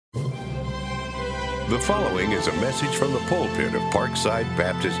The following is a message from the pulpit of Parkside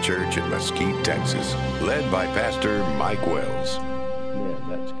Baptist Church in Mesquite, Texas, led by Pastor Mike Wells. Man,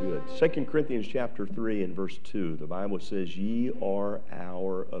 that's good. 2 Corinthians chapter 3 and verse 2, the Bible says, "Ye are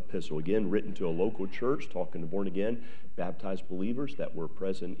our epistle." Again, written to a local church, talking to born-again, baptized believers that were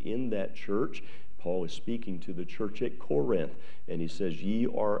present in that church. Paul is speaking to the church at Corinth, and he says, "Ye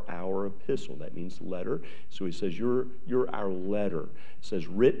are our epistle." That means letter. So he says, you're our letter. It says,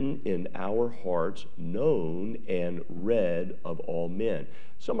 "written in our hearts, known and read of all men."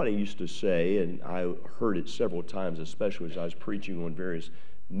 Somebody used to say, and I heard it several times, especially as I was preaching on various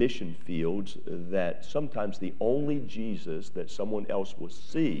mission fields, that sometimes the only Jesus that someone else will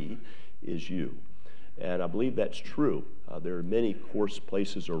see is you. And I believe that's true. There are many, of course,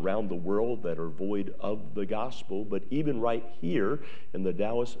 places around the world that are void of the gospel, but even right here in the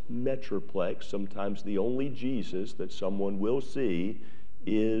Dallas Metroplex, sometimes the only Jesus that someone will see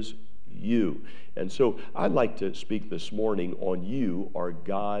is you. And so I'd like to speak this morning on you are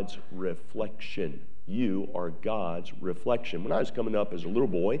God's reflection. You are God's reflection. When I was coming up as a little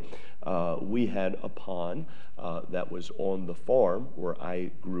boy, we had a pond that was on the farm where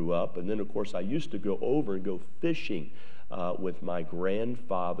I grew up. And then, of course, I used to go over and go fishing with my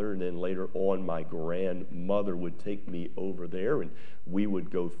grandfather. And then later on, my grandmother would take me over there, and we would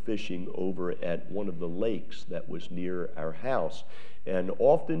go fishing over at one of the lakes that was near our house. And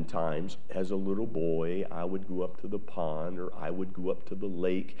oftentimes, as a little boy, I would go up to the pond, or I would go up to the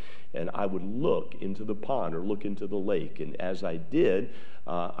lake, and I would look into the pond or look into the lake. And as I did,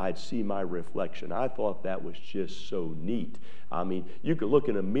 I'd see my reflection. I thought that was just so neat. I mean, you could look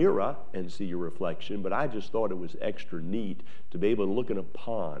in a mirror and see your reflection, but I just thought it was extra neat to be able to look in a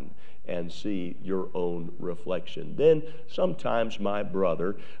pond and see your own reflection. Then sometimes my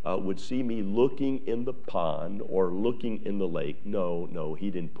brother would see me looking in the pond or looking in the lake. No, he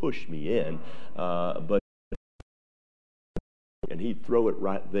didn't push me in, but and he'd throw it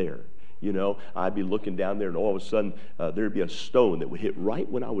right there. You know, I'd be looking down there, and all of a sudden, there'd be a stone that would hit right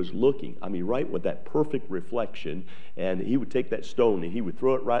when I was looking. I mean, right with that perfect reflection. And he would take that stone, and he would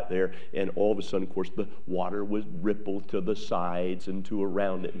throw it right there. And all of a sudden, of course, the water would ripple to the sides and to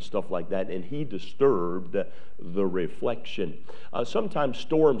around it and stuff like that. And he disturbed the reflection. Sometimes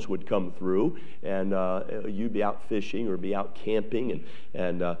storms would come through, and you'd be out fishing or be out camping.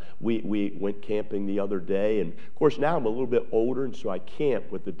 And we went camping the other day. And, of course, now I'm a little bit older, and so I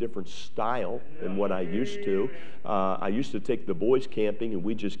camp with a different style than what I used to. I used to take the boys camping, and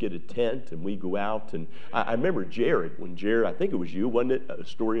we just get a tent and we go out. And I remember Jared, I think it was you, wasn't it? A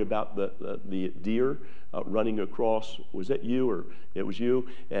story about the deer running across. Was that you, or it was you?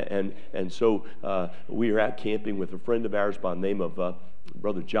 And so we were out camping with a friend of ours by the name of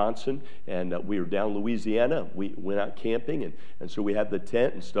Brother Johnson, and we were down in Louisiana. We went out camping, and so we had the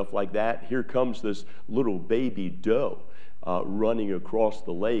tent and stuff like that. Here comes this little baby doe running across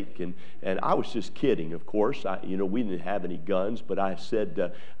the lake, and I was just kidding, of course. We didn't have any guns, but I said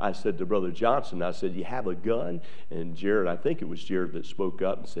to Brother Johnson, I said, "You have a gun?" And Jared, I think it was Jared that spoke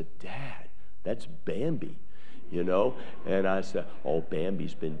up and said, "Dad, that's Bambi." And I said, "Oh,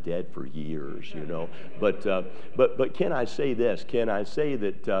 Bambi's been dead for years, But can I say this? Can I say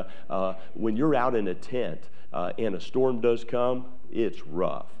that when you're out in a tent and a storm does come, it's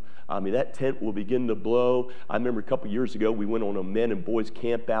rough. I mean, that tent will begin to blow. I remember a couple years ago, we went on a men and boys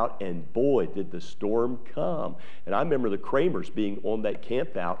camp out, and boy, did the storm come. And I remember the Kramers being on that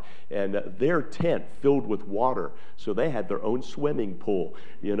camp out, and their tent filled with water. So they had their own swimming pool,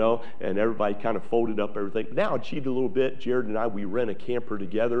 and everybody kind of folded up everything. Now I cheated a little bit. Jared and I, we rent a camper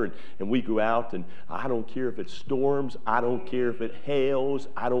together, and we go out, and I don't care if it storms. I don't care if it hails.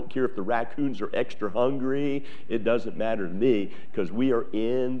 I don't care if the raccoons are extra hungry. It doesn't matter to me, because we are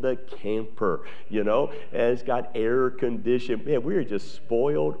in the camper, and it's got air conditioning. Man, we're just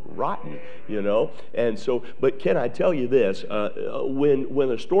spoiled rotten, And so, but can I tell you this?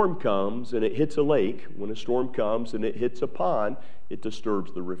 When a storm comes and it hits a lake, when a storm comes and it hits a pond, it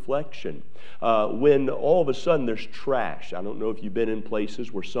disturbs the reflection. When all of a sudden there's trash, I don't know if you've been in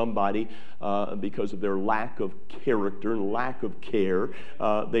places where somebody, because of their lack of character and lack of care,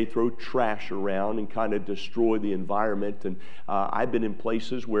 they throw trash around and kind of destroy the environment. And I've been in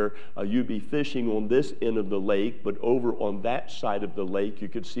places where you'd be fishing on this end of the lake, but over on that side of the lake, you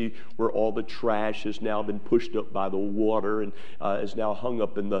could see where all the trash has now been pushed up by the water and is now hung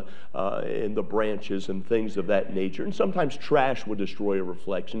up in the branches and things of that nature. And sometimes trash would destroy a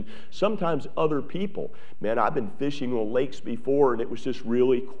reflection. Sometimes other people. Man, I've been fishing on lakes before, and it was just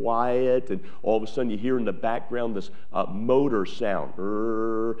really quiet, and all of a sudden you hear in the background this motor sound,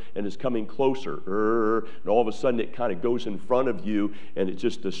 and it's coming closer, and all of a sudden it kind of goes in front of you, and it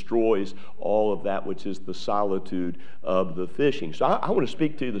just destroys all of that which is the solitude of the fishing. So I want to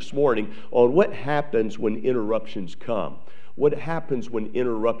speak to you this morning on what happens when interruptions come. What happens when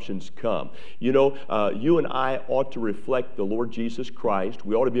interruptions come? You know, you and I ought to reflect the Lord Jesus Christ.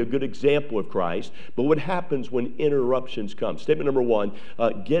 We ought to be a good example of Christ. But what happens when interruptions come? Statement number one,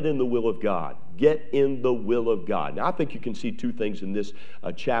 get in the will of God. Get in the will of God. Now, I think you can see two things in this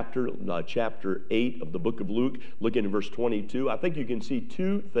chapter 8 of the book of Luke. Looking at verse 22, I think you can see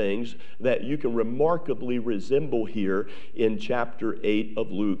two things that you can remarkably resemble here in chapter 8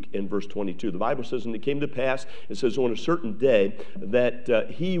 of Luke in verse 22. The Bible says, and it came to pass, it says, on a certain day that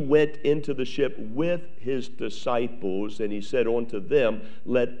he went into the ship with his disciples, and he said unto them,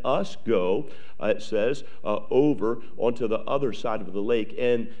 let us go, it says, over onto the other side of the lake.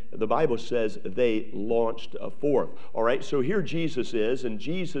 And the Bible says they launched forth. All right, so here Jesus is, and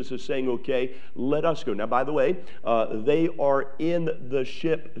Jesus is saying, okay, let us go. Now, by the way, they are in the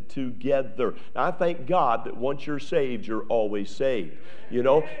ship together. Now, I thank God that once you're saved, you're always saved. You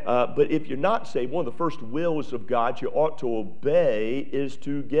know, but if you're not saved, one of the first wills of God you ought to obey is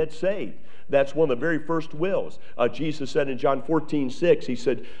to get saved. That's one of the very first wills. Jesus said in John 14:6, he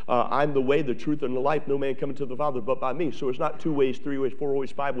said, I'm the way, the truth, and the life. No man cometh to the Father but by me. So it's not 2 ways, 3 ways, 4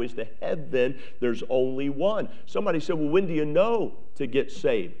 ways, 5 ways to heaven. There's only one. Somebody said, well, when do you know to get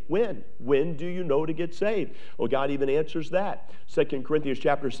saved? When? When do you know to get saved? Well, God even answers that. 2 Corinthians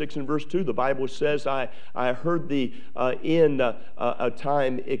chapter 6 and verse 2, the Bible says, I heard thee in a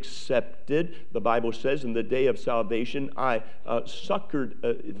time accepted. The Bible says, in the day of salvation, I succored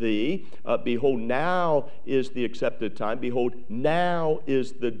thee. Behold, now is the accepted time. Behold, now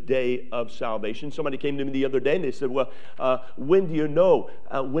is the day of salvation. Somebody came to me the other day and they said, well, when do you know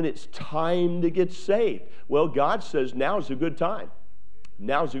when it's time to get saved? Well, God says now's a good time.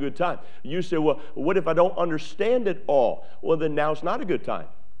 Now's a good time. You say, well, what if I don't understand it all? Well, then now's not a good time.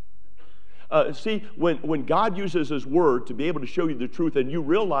 See, when God uses His Word to be able to show you the truth, and you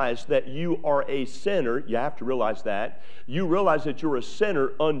realize that you are a sinner, you have to realize that. You realize that you're a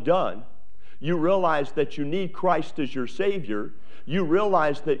sinner undone. You realize that you need Christ as your Savior. You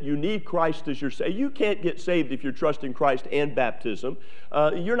realize that you need Christ as your Savior. You can't get saved if you're trusting Christ and baptism.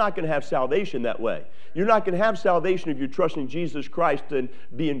 You're not going to have salvation that way. You're not going to have salvation if you're trusting Jesus Christ and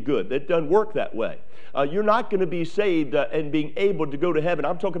being good. That doesn't work that way. You're not going to be saved and being able to go to heaven.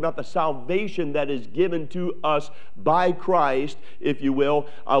 I'm talking about the salvation that is given to us by Christ, if you will.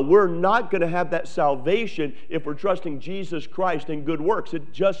 We're not going to have that salvation if we're trusting Jesus Christ in good works.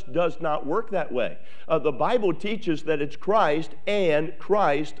 It just does not work that way. The Bible teaches that it's Christ and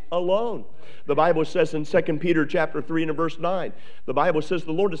Christ alone. The Bible says in 2 Peter chapter 3 and verse 9, the Bible says,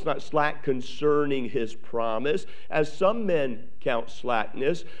 the Lord is not slack concerning His promise, as some men count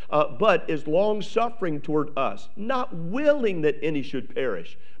slackness, but is long-suffering toward us, not willing that any should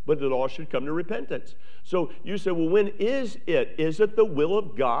perish, but that all should come to repentance. So you say, well, when is it? Is it the will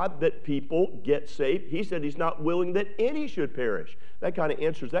of God that people get saved? He said He's not willing that any should perish. That kind of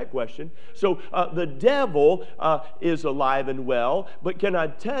answers that question. So the devil is alive and well, but can I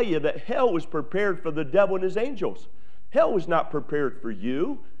tell you that hell was prepared for the devil and his angels? Hell was not prepared for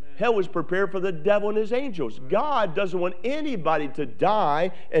you. Hell was prepared for the devil and his angels. God doesn't want anybody to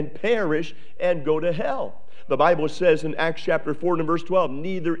die and perish and go to hell. The Bible says in Acts chapter 4 and verse 12,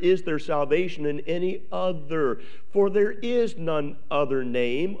 neither is there salvation in any other, for there is none other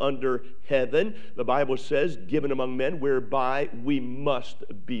name under heaven, the Bible says, given among men, whereby we must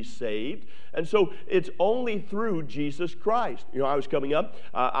be saved. And so it's only through Jesus Christ. You know, I was coming up,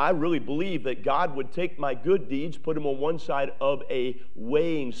 I really believe that God would take my good deeds, put them on one side of a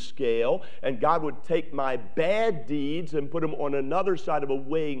weighing scale, and God would take my bad deeds and put them on another side of a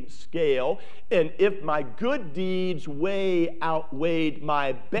weighing scale. And if my good deeds outweighed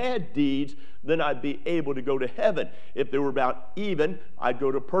my bad deeds, then I'd be able to go to heaven. If they were about even, I'd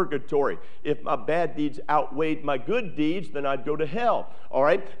go to purgatory. If my bad deeds outweighed my good deeds, then I'd go to hell. All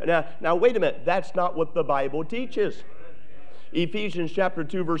right? Now wait a minute. That's not what the Bible teaches. Ephesians chapter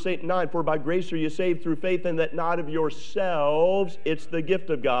 2, verse 8 and 9, for by grace are you saved through faith, and that not of yourselves, it's the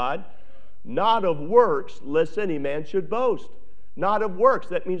gift of God, not of works, lest any man should boast. Not of works.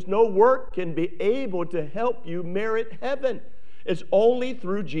 That means no work can be able to help you merit heaven. It's only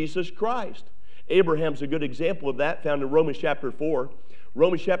through Jesus Christ. Abraham's a good example of that, found in Romans chapter 4.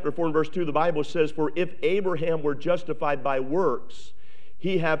 Romans chapter 4 and verse 2, the Bible says, for if Abraham were justified by works,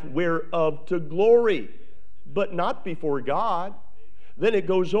 he hath whereof to glory, but not before God. Then it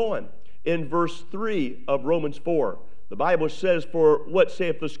goes on in verse 3 of Romans 4. The Bible says, "For what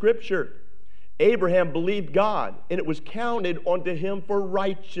saith the Scripture? Abraham believed God, and it was counted unto him for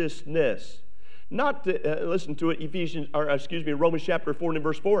righteousness." Not to, listen to it, Romans chapter 4 and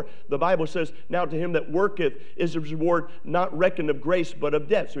verse 4. The Bible says, "Now to him that worketh is his reward not reckoned of grace, but of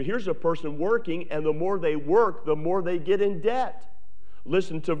debt." So here's a person working, and the more they work, the more they get in debt.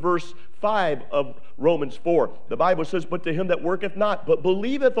 Listen to verse 5 of Romans 4. The Bible says, "But to him that worketh not, but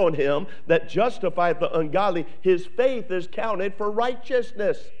believeth on him that justifieth the ungodly, his faith is counted for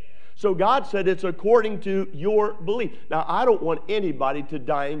righteousness." So God said it's according to your belief. Now, I don't want anybody to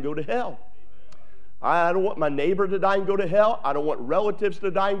die and go to hell. I don't want my neighbor to die and go to hell. I don't want relatives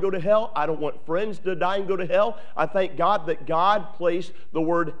to die and go to hell. I don't want friends to die and go to hell. I thank God that God placed the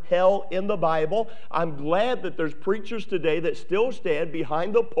word hell in the Bible. I'm glad that there's preachers today that still stand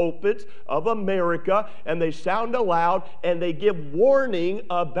behind the pulpits of America, and they sound aloud and they give warning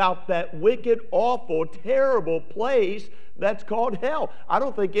about that wicked, awful, terrible place that's called hell. I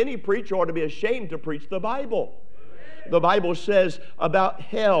don't think any preacher ought to be ashamed to preach the Bible. The Bible says about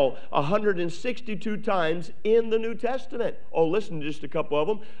hell 162 times in the New Testament. Oh, listen to just a couple of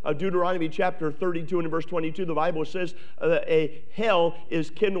them. Deuteronomy chapter 32 and verse 22, the Bible says, "A hell is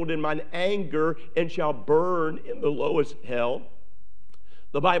kindled in mine anger and shall burn in the lowest hell."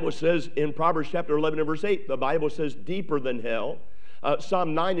 The Bible says in Proverbs chapter 11 and verse 8, the Bible says deeper than hell.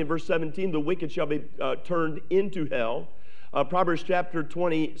 Psalm 9 and verse 17, "The wicked shall be turned into hell." Proverbs chapter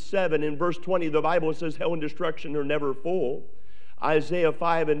 27 and verse 20, the Bible says hell and destruction are never full. Isaiah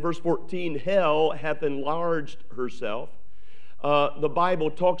 5 and verse 14, "Hell hath enlarged herself." The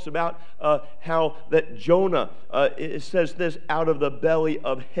Bible talks about how that Jonah, it says this, "Out of the belly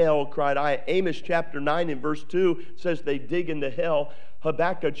of hell cried I." Amos chapter 9 and verse 2 says they dig into hell.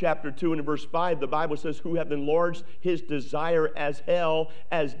 Habakkuk chapter 2 and verse 5, the Bible says, "Who hath enlarged his desire as hell,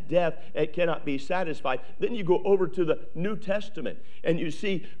 as death, it cannot be satisfied." Then you go over to the New Testament, and you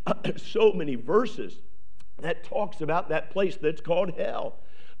see so many verses that talks about that place that's called hell.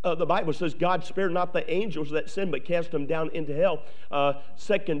 The Bible says, "God spared not the angels that sinned, but cast them down into hell."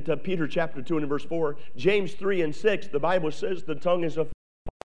 2 Peter chapter 2 and verse 4. James 3 and 6, the Bible says, "The tongue is a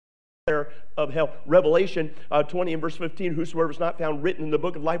fire of hell." Revelation 20 and verse 15, "Whosoever is not found written in the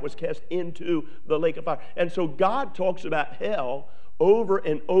book of life was cast into the lake of fire." And so God talks about hell over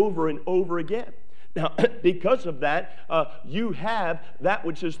and over and over again. Now, because of that, you have that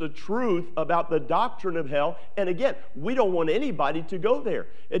which is the truth about the doctrine of hell. And again, we don't want anybody to go there.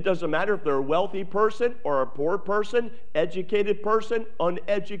 It doesn't matter if they're a wealthy person or a poor person, educated person,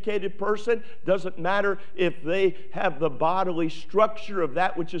 uneducated person. Doesn't matter if they have the bodily structure of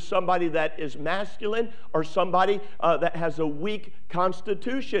that which is somebody that is masculine or somebody that has a weak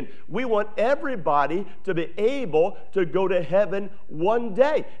constitution. We want everybody to be able to go to heaven one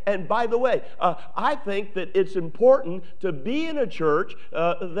day. And by the way, I think that it's important to be in a church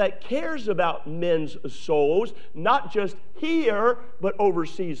that cares about men's souls, not just here, but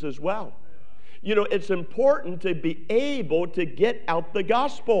overseas as well. You know, it's important to be able to get out the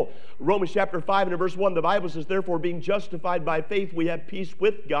gospel. Romans chapter 5 and verse 1, the Bible says, "Therefore, being justified by faith, we have peace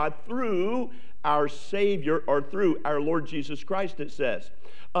with God through our Savior," or through our Lord Jesus Christ, it says.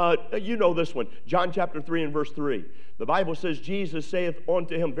 You know this one. John chapter 3 and verse 3. The Bible says, "Jesus saith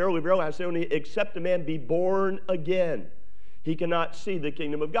unto him, Verily, verily, I say unto you, except a man be born again, he cannot see the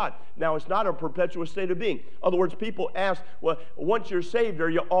kingdom of God." Now, it's not a perpetual state of being. In other words, people ask, well, once you're saved, are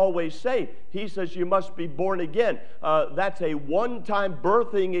you always saved? He says you must be born again. That's a one-time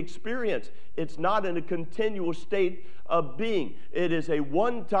birthing experience. It's not in a continual state of being. It is a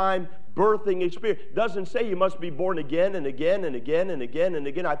one-time birthing experience. It doesn't say you must be born again and again and again and again and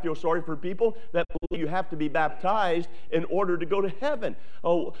again. I feel sorry for people that believe you have to be baptized in order to go to heaven.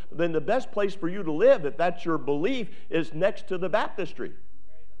 Oh, then the best place for you to live, if that's your belief, is next to the baptistry.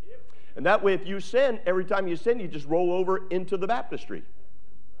 And that way, if you sin, every time you sin, you just roll over into the baptistry.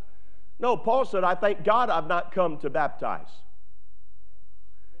 No, Paul said, "I thank God I've not come to baptize."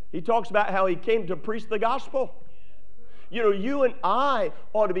 He talks about how he came to preach the gospel. You know, you and I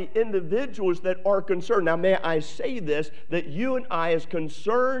ought to be individuals that are concerned. Now, may I say this, that you and I as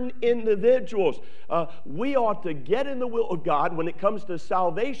concerned individuals, we ought to get in the will of God when it comes to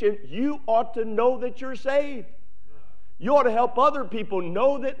salvation. You ought to know that you're saved. You ought to help other people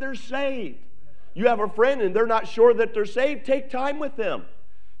know that they're saved. You have a friend and they're not sure that they're saved, take time with them.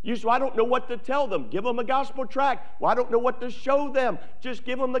 You say, "I don't know what to tell them." Give them a gospel tract. "Well, I don't know what to show them." Just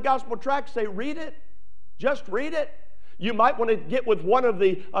give them the gospel tract. Say, "Read it. Just read it." You might want to get with one of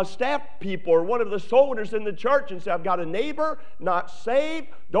the staff people or one of the soldiers in the church and say, "I've got a neighbor, not saved,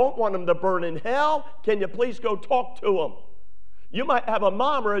 don't want them to burn in hell. Can you please go talk to them?" You might have a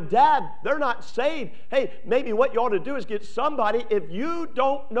mom or a dad, they're not saved. Hey, maybe what you ought to do is get somebody, if you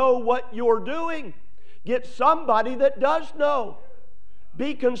don't know what you're doing, get somebody that does know.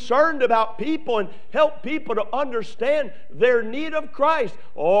 Be concerned about people and help people to understand their need of Christ.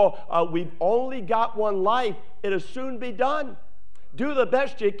 We've only got one life. It'll soon be done. Do the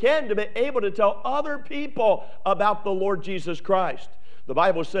best you can to be able to tell other people about the Lord Jesus Christ. The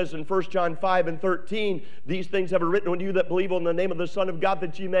Bible says in 1 John 5 and 13, these things have I written unto you that believe on the name of the Son of God,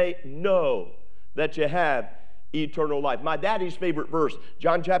 that ye may know that you have eternal life. My daddy's favorite verse,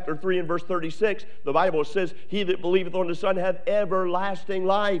 John chapter 3 and verse 36, the Bible says, he that believeth on the Son hath everlasting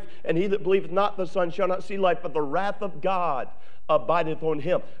life, and he that believeth not the Son shall not see life, but the wrath of God abideth on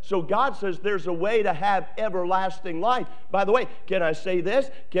him. So God says there's a way to have everlasting life. By the way, can I say this?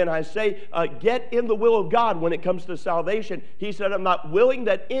 Can I say, get in the will of God when it comes to salvation? He said, I'm not willing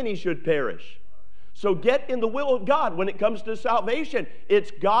that any should perish. So get in the will of God when it comes to salvation.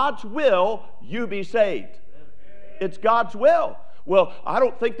 It's God's will you be saved. It's God's will. Well, I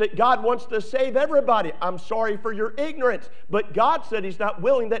don't think that God wants to save everybody. I'm sorry for your ignorance. But God said He's not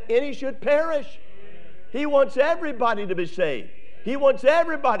willing that any should perish. He wants everybody to be saved. He wants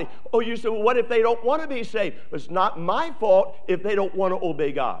everybody. Oh, you say, well, what if they don't want to be saved? It's not my fault if they don't want to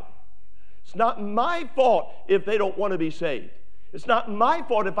obey God. It's not my fault if they don't want to be saved. It's not my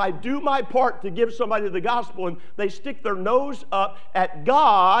fault if I do my part to give somebody the gospel and they stick their nose up at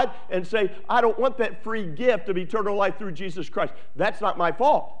God and say, I don't want that free gift of eternal life through Jesus Christ. That's not my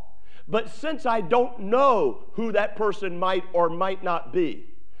fault. But since I don't know who that person might or might not be,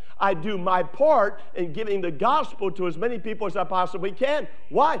 I do my part in giving the gospel to as many people as I possibly can.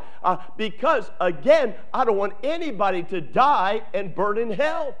 Why? Because, again, I don't want anybody to die and burn in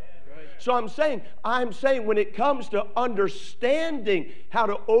hell. So I'm saying when it comes to understanding how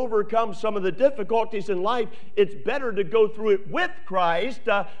to overcome some of the difficulties in life, it's better to go through it with Christ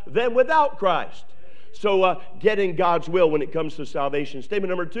than without Christ. So get in God's will when it comes to salvation. Statement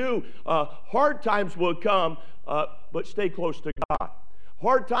number 2, hard times will come, but stay close to God.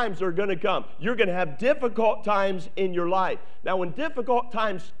 Hard times are going to come. You're going to have difficult times in your life. Now, when difficult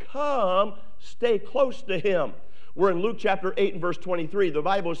times come, stay close to Him. We're in Luke chapter 8 and verse 23. The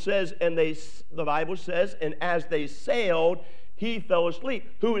Bible says, and as they sailed, he fell asleep.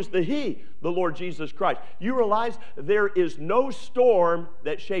 Who is the he? The Lord Jesus Christ. You realize there is no storm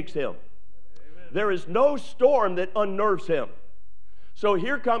that shakes him. Amen. There is no storm that unnerves him. So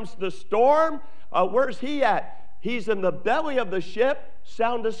here comes the storm. Where's he at? He's in the belly of the ship,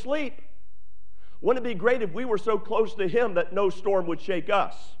 sound asleep. Wouldn't it be great if we were so close to him that no storm would shake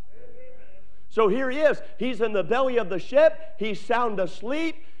us? So here he is. He's in the belly of the ship. He's sound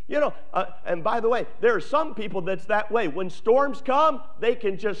asleep. And by the way, there are some people that's that way. When storms come, they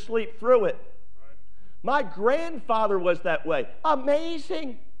can just sleep through it. My grandfather was that way.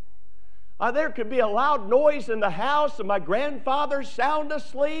 Amazing. There could be a loud noise in the house, and my grandfather's sound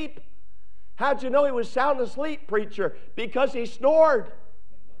asleep. How'd you know he was sound asleep, preacher? Because he snored.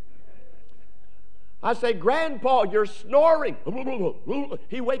 I say, Grandpa, you're snoring.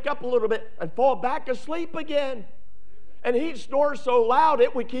 He'd wake up a little bit and fall back asleep again. And he'd snore so loud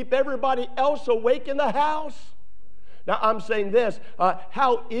it would keep everybody else awake in the house. Now, I'm saying this.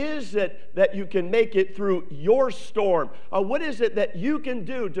 How is it that you can make it through your storm? What is it that you can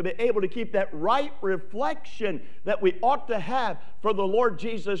do to be able to keep that right reflection that we ought to have for the Lord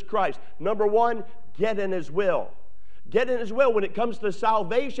Jesus Christ? Number 1, get in His will. Get in His will. When it comes to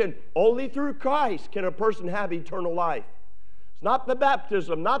salvation, only through Christ can a person have eternal life. It's not the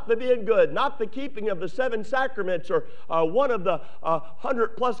baptism, not the being good, not the keeping of the 7 sacraments or one of the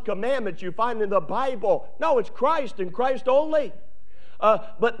 100+ commandments you find in the Bible. No, it's Christ and Christ only.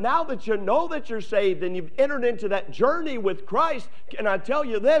 But now that you know that you're saved and you've entered into that journey with Christ, can I tell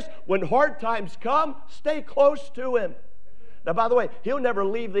you this? When hard times come, stay close to Him. Now, by the way, He'll never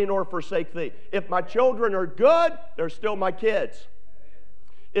leave thee nor forsake thee. If my children are good, they're still my kids.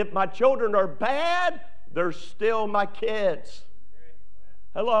 If my children are bad, they're still my kids.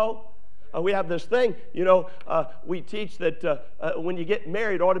 Hello? We have this thing, we teach that when you get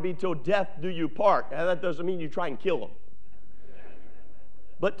married, it ought to be till death do you part. Now, that doesn't mean you try and kill them.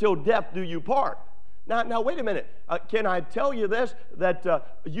 But till death do you part. Now, wait a minute. Can I tell you this? That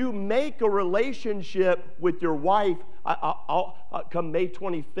you make a relationship with your wife. Come May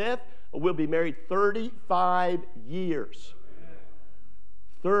 25th, we'll be married 35 years.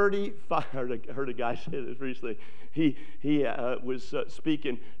 35. I heard a guy say this recently. He was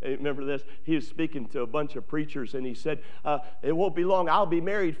speaking. Remember this? He was speaking to a bunch of preachers, and he said, "It won't be long. I'll be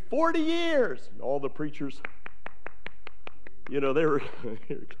married 40 years." And all the preachers They were,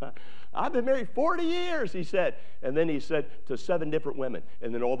 I've been married 40 years, he said. And then he said to 7 different women.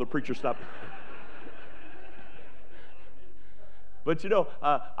 And then all the preachers stopped. But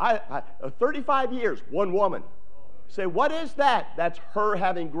 35 years, 1 woman. Say, what is that? That's her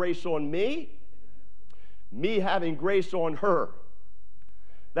having grace on me having grace on her.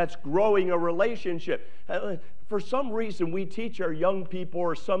 That's growing a relationship. For some reason, we teach our young people,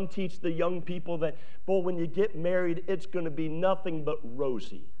 or some teach the young people that, boy, when you get married, it's going to be nothing but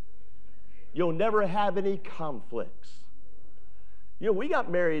rosy. You'll never have any conflicts. We got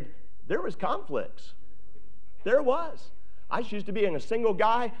married, there was conflicts. There was. I used to be a single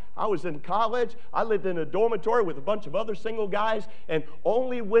guy. I was in college. I lived in a dormitory with a bunch of other single guys, and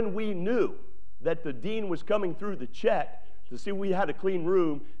only when we knew that the dean was coming through the check to see we had a clean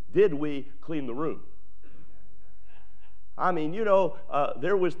room, did we clean the room. I mean,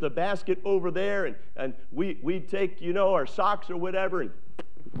 there was the basket over there, and we'd take, our socks or whatever, and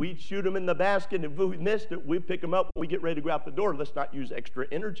we'd shoot them in the basket, and if we missed it, we'd pick them up when we get ready to go out the door. Let's not use extra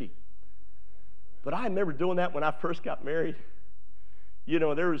energy. But I remember doing that when I first got married.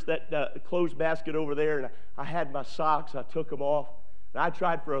 There was that clothes basket over there, and I had my socks. I took them off, and I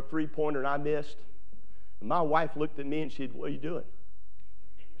tried for a 3-pointer, and I missed. And my wife looked at me, and she said, what are you doing?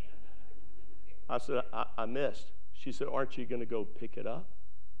 I said, I missed. She said, aren't you going to go pick it up?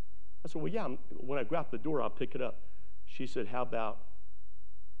 I said, well, yeah, when I go out the door, I'll pick it up. She said, how about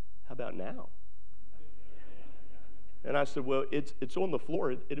now? And I said, well, it's on the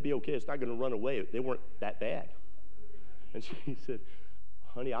floor. It'll be okay. It's not going to run away. They weren't that bad. And she said,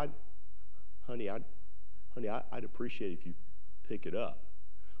 honey, I'd appreciate it if you pick it up.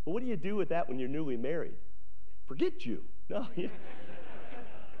 Well, what do you do with that when you're newly married? Forget you. No,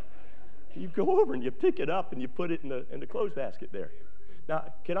 you go over and you pick it up and you put it in the clothes basket there.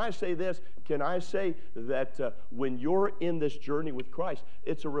 Now, can I say this? Can I say that when you're in this journey with Christ,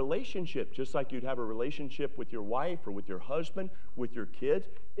 it's a relationship, just like you'd have a relationship with your wife or with your husband, with your kids.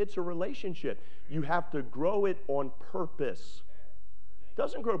 It's a relationship. You have to grow it on purpose. It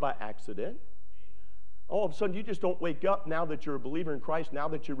doesn't grow by accident. All of a sudden, you just don't wake up now that you're a believer in Christ, now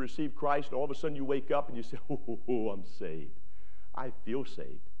that you receive Christ, and all of a sudden you wake up and you say, oh, I'm saved. I feel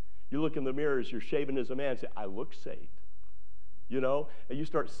saved. You look in the mirror as you're shaving as a man and say, I look saved. And you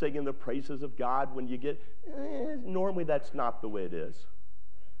start singing the praises of God when you get, normally that's not the way it is.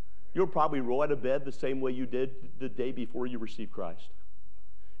 You'll probably roll out of bed the same way you did the day before you received Christ.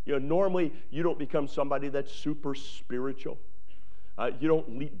 Normally you don't become somebody that's super spiritual. You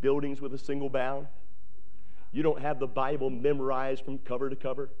don't leap buildings with a single bound. You don't have the Bible memorized from cover to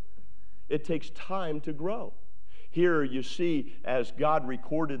cover. It takes time to grow. Here you see, as God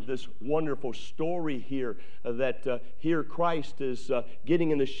recorded this wonderful story here, that here Christ is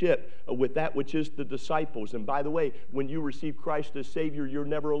getting in the ship with that which is the disciples. And by the way, when you receive Christ as Savior, you're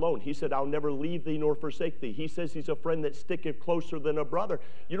never alone. He said, I'll never leave thee nor forsake thee. He says he's a friend that sticketh closer than a brother.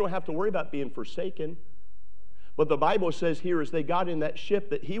 You don't have to worry about being forsaken. But the Bible says here, as they got in that ship,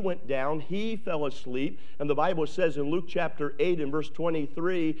 that he went down, he fell asleep. And the Bible says in Luke chapter 8 and verse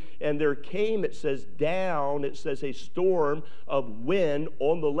 23, and there came, it says down, it says a storm of wind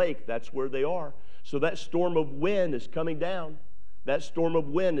on the lake. That's where they are. So that storm of wind is coming down. That storm of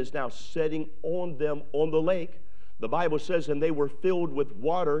wind is now setting on them on the lake. The Bible says, and they were filled with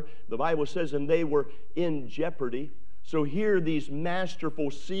water. The Bible says, and they were in jeopardy. So here these masterful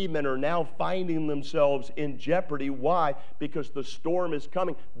seamen are now finding themselves in jeopardy. Why? Because the storm is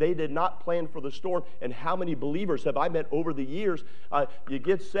coming. They did not plan for the storm. And how many believers have I met over the years? You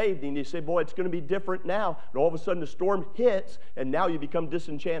get saved and you say, boy, it's going to be different now. And all of a sudden the storm hits and now you become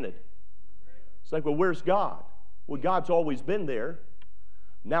disenchanted. It's like, well, where's God? Well, God's always been there.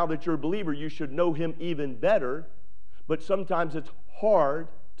 Now that you're a believer, you should know him even better. But sometimes it's hard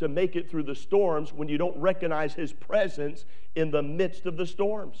to make it through the storms when you don't recognize his presence in the midst of the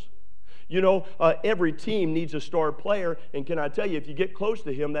storms. Every team needs a star player, and can I tell you, if you get close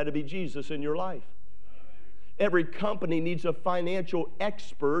to him, that'll be Jesus in your life. Every company needs a financial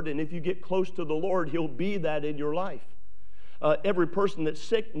expert, and if you get close to the Lord, he'll be that in your life. Every person that's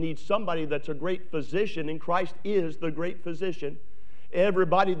sick needs somebody that's a great physician, and Christ is the great physician.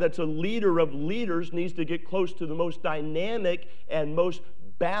 Everybody that's a leader of leaders needs to get close to the most dynamic and most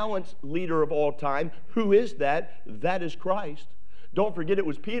balanced leader of all time. Who is that? That is Christ. Don't forget, it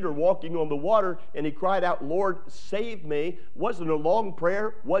was Peter walking on the water, and he cried out, Lord, save me. Wasn't a long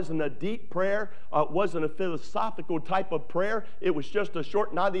prayer, wasn't a deep prayer, wasn't a philosophical type of prayer. It was just a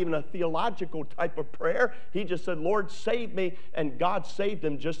short, not even a theological type of prayer. He just said, Lord, save me, and God saved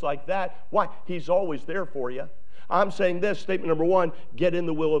him just like that. Why? He's always there for you. I'm saying this, statement number one, get in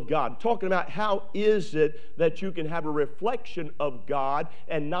the will of God. Talking about how is it that you can have a reflection of God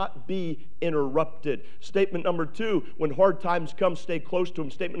and not be interrupted. Statement number two, when hard times come, stay close to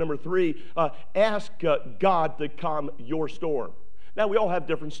Him. Statement number three, ask God to calm your storm. Now, we all have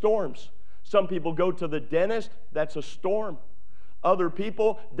different storms. Some people go to the dentist, that's a storm. Other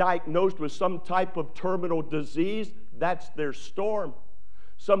people diagnosed with some type of terminal disease, that's their storm.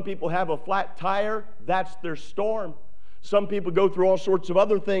 Some people have a flat tire, that's their storm. Some people go through all sorts of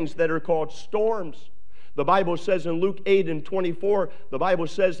other things that are called storms. The Bible says in Luke 8:24, the Bible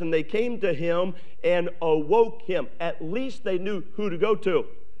says, and they came to Him and awoke Him. At least they knew who to go to. It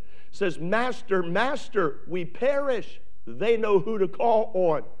says, Master, Master, we perish. They know who to call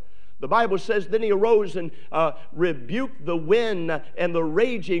on. The Bible says, then He arose and rebuked the wind and the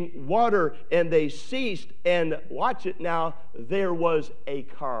raging water, and they ceased. And watch it now, there was a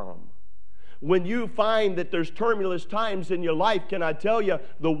calm. When you find that there's turbulent times in your life, can I tell you,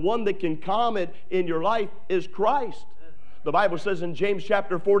 the one that can calm it in your life is Christ. The Bible says in James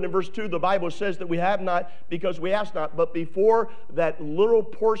chapter 4 and verse 2, the Bible says that we have not because we ask not. But before that little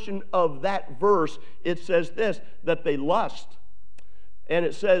portion of that verse, it says this, that they lust. And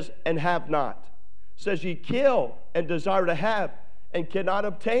it says, and have not. It says, ye kill and desire to have and cannot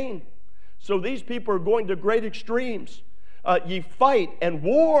obtain. So these people are going to great extremes. Ye fight and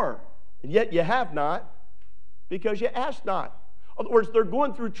war, and yet you have not, because you ask not. In other words, they're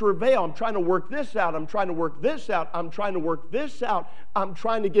going through travail. I'm trying to work this out. I'm trying to work this out. I'm trying to work this out. I'm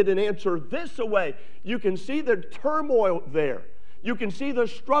trying to get an answer this away. You can see the turmoil there. You can see the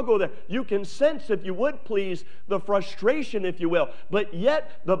struggle there. You can sense, if you would please, the frustration, if you will. But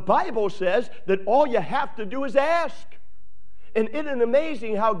yet, the Bible says that all you have to do is ask. And isn't it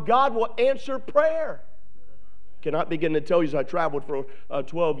amazing how God will answer prayer? Cannot begin to tell you, as I traveled for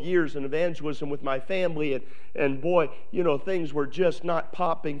 12 years in evangelism with my family, and boy, you know, things were just not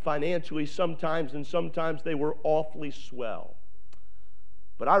popping financially sometimes, and sometimes they were awfully swell.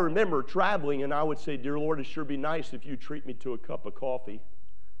 But I remember traveling, and I would say, dear Lord, it'd sure be nice if you treat me to a cup of coffee.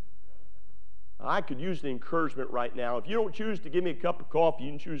 I could use the encouragement right now. If you don't choose to give me a cup of coffee,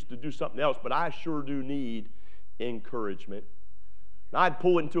 you can choose to do something else, but I sure do need encouragement. I'd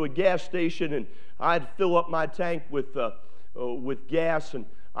pull into a gas station, and I'd fill up my tank with gas, and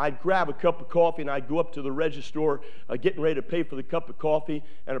I'd grab a cup of coffee, and I'd go up to the register, getting ready to pay for the cup of coffee,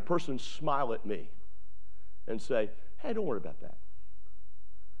 and a person would smile at me and say, hey, don't worry about that.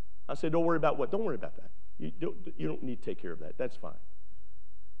 I say, don't worry about what? Don't worry about that. You don't need to take care of that. That's fine.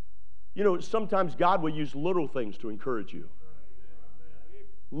 You know, sometimes God will use little things to encourage you.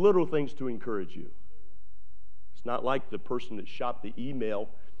 Little things to encourage you. It's not like the person that shot the email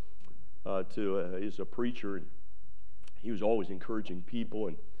is a preacher, and he was always encouraging people,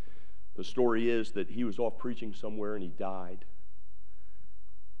 and the story is that he was off preaching somewhere and he died.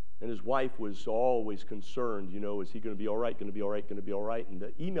 And his wife was always concerned, you know, is he going to be all right, going to be all right, going to be all right? And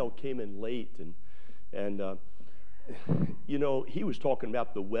the email came in late, and you know, he was talking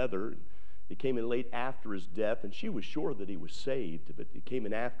about the weather. It came in late after his death, and she was sure that he was saved, but it came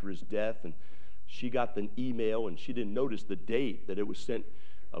in after his death, and she got the email, and she didn't notice the date that it was sent,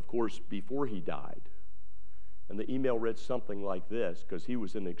 of course, before he died. And the email read something like this, because he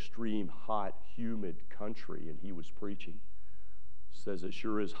was in an extreme, hot, humid country, and he was preaching. Says, it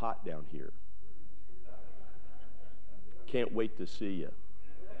sure is hot down here. Can't wait to see you.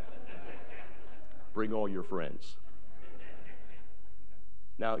 Bring all your friends.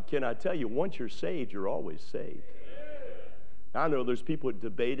 Now, can I tell you, once you're saved, you're always saved. Now, I know there's people that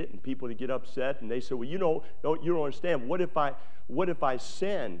debate it and people that get upset, and they say, well, you don't understand. What if I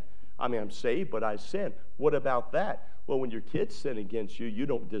sin? I mean, I'm saved, but I sin. What about that? Well, when your kids sin against you, you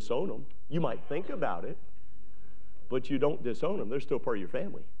don't disown them. You might think about it, but you don't disown them. They're still part of your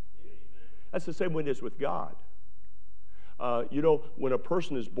family. That's the same way it is with God. You know, when a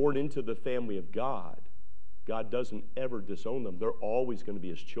person is born into the family of God, God doesn't ever disown them. They're always going to be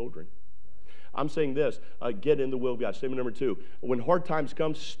His children. I'm saying this, get in the will of God. Statement number 2, when hard times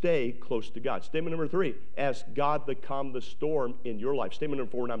come, stay close to God. Statement number 3, ask God to calm the storm in your life. Statement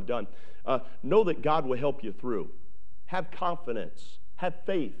number 4, and I'm done. Know that God will help you through. Have confidence. Have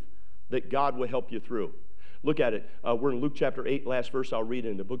faith that God will help you through. Look at it. We're in Luke chapter 8. Last verse I'll read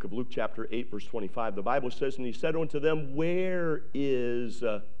in the book of Luke chapter 8, verse 25. The Bible says, and He said unto them, where is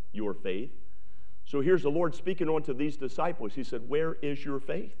your faith? So here's the Lord speaking unto these disciples. He said, where is your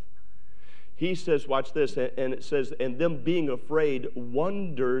faith? He says, watch this, and it says, and them being afraid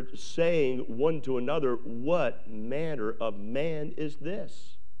wondered, saying one to another, what manner of man is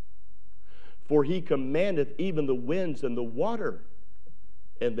this? For He commandeth even the winds and the water,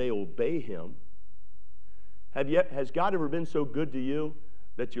 and they obey Him. Has God ever been so good to you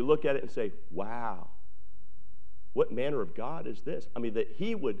that you look at it and say, wow, what manner of God is this? I mean, that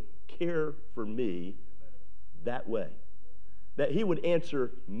he would care for me that way. That he would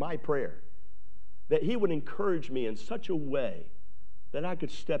answer my prayer. That he would encourage me in such a way that I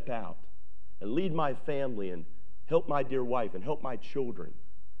could step out and lead my family and help my dear wife and help my children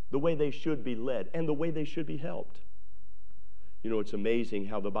the way they should be led and the way they should be helped. You know, it's amazing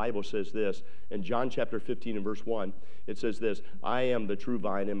how the Bible says this. In John chapter 15 and verse 1, it says this, I am the true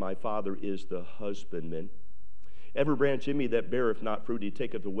vine, and my Father is the husbandman. Every branch in me that beareth not fruit, he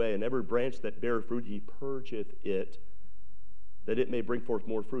taketh away, and every branch that beareth fruit, he purgeth it, that it may bring forth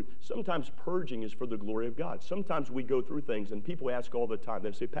more fruit. Sometimes purging is for the glory of God. Sometimes we go through things, and people ask all the time.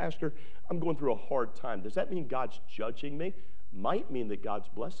 They say, Pastor, I'm going through a hard time. Does that mean God's judging me? Might mean that God's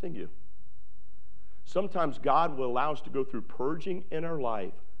blessing you. Sometimes God will allow us to go through purging in our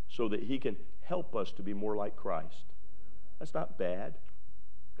life so that he can help us to be more like Christ. That's not bad.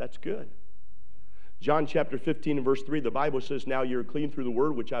 That's good. John chapter 15 and verse 3, the Bible says, now you're clean through the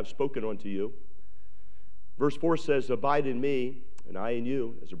word which I've spoken unto you. Verse 4 says, abide in me, and I in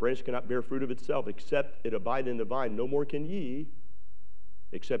you, as a branch cannot bear fruit of itself, except it abide in the vine. No more can ye,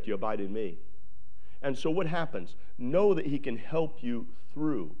 except you abide in me. And so what happens? Know that he can help you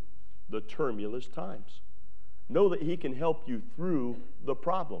through the tumultuous times. Know that he can help you through the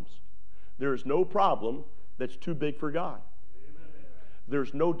problems. There is no problem that's too big for God. Amen.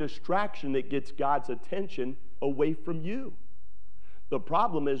 There's no distraction that gets God's attention away from you. The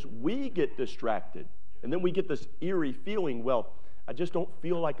problem is we get distracted, and then we get this eerie feeling, well, I just don't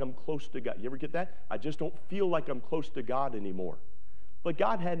feel like I'm close to God. You ever get that? I just don't feel like I'm close to God anymore. But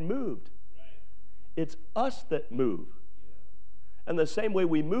God hadn't moved. It's us that move. And the same way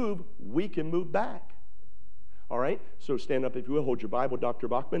we move, we can move back. All right? So stand up if you will. Hold your Bible, Dr.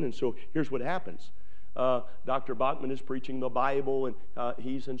 Bachman. And so here's what happens. Dr. Bachman is preaching the Bible, and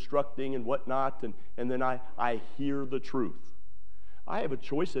he's instructing and whatnot. And then I hear the truth. I have a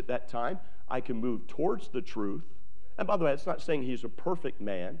choice at that time. I can move towards the truth. And by the way, it's not saying he's a perfect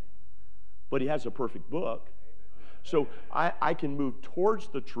man, but he has a perfect book. So I can move towards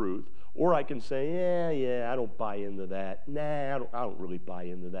the truth, or I can say, yeah, I don't buy into that. Nah, I don't really buy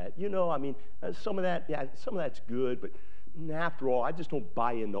into that. You know, I mean, some of that's good, but after all, I just don't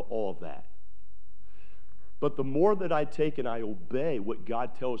buy into all of that. But the more that I take and I obey what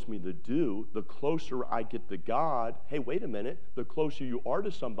God tells me to do, the closer I get to God. Hey, wait a minute. The closer you are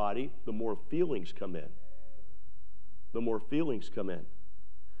to somebody, the more feelings come in. The more feelings come in.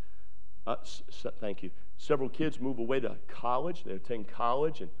 Thank you. Several kids move away to college. They attend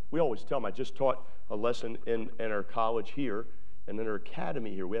college, and we always tell them, I just taught a lesson in our college here and in our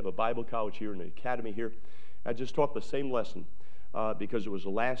academy here. We have a Bible college here and an academy here. I just taught the same lesson because it was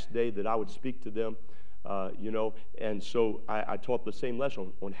the last day that I would speak to them, and so I taught the same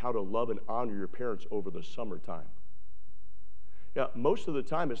lesson on how to love and honor your parents over the summertime. Yeah, most of the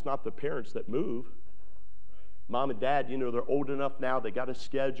time, it's not the parents that move. Mom and dad, they're old enough now. They got a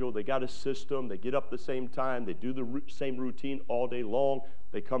schedule. They got a system. They get up the same time. They do the same routine all day long.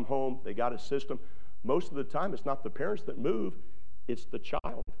 They come home. They got a system. Most of the time, it's not the parents that move. It's the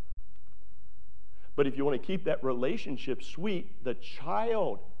child. But if you want to keep that relationship sweet, the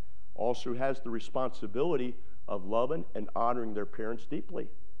child also has the responsibility of loving and honoring their parents deeply.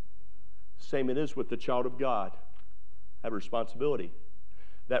 Same it is with the child of God. Have a responsibility.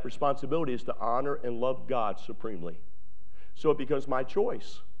 That responsibility is to honor and love God supremely. So it becomes my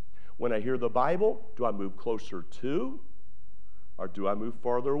choice. When I hear the Bible, do I move closer to, or do I move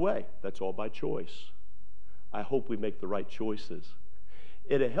farther away? That's all by choice. I hope we make the right choices.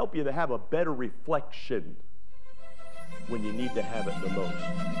 It'll help you to have a better reflection when you need to have it the most.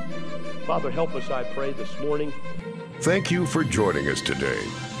 Father, help us, I pray, this morning. Thank you for joining us today.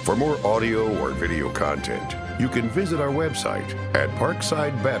 For more audio or video content, you can visit our website at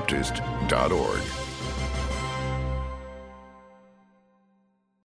parksidebaptist.org.